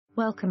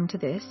Welcome to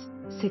this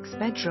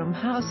 6-bedroom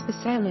house for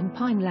sale in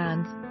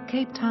Pinelands,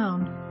 Cape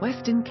Town,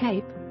 Western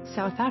Cape,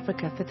 South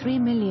Africa for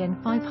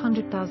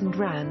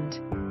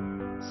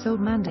R3,500,000.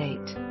 Sold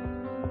mandate.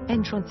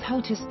 Entrance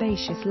hall to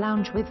spacious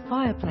lounge with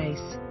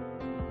fireplace.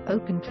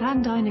 Open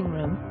plan dining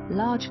room,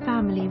 large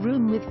family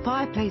room with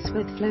fireplace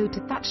with flow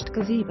to thatched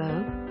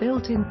gazebo,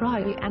 built-in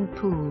braai and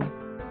pool.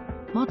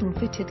 Modern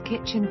fitted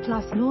kitchen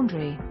plus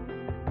laundry.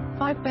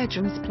 5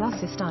 bedrooms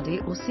plus a study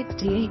or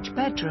 60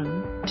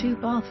 bedroom, 2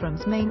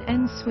 bathrooms, main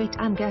ensuite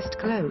and guest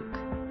cloak.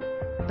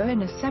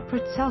 Bonus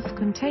separate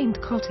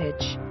self-contained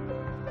cottage.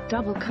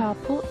 Double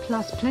carport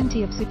plus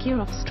plenty of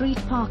secure off-street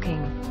parking.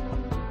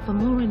 For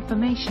more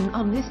information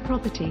on this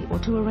property or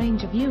to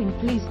arrange a viewing,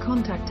 please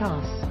contact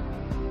us.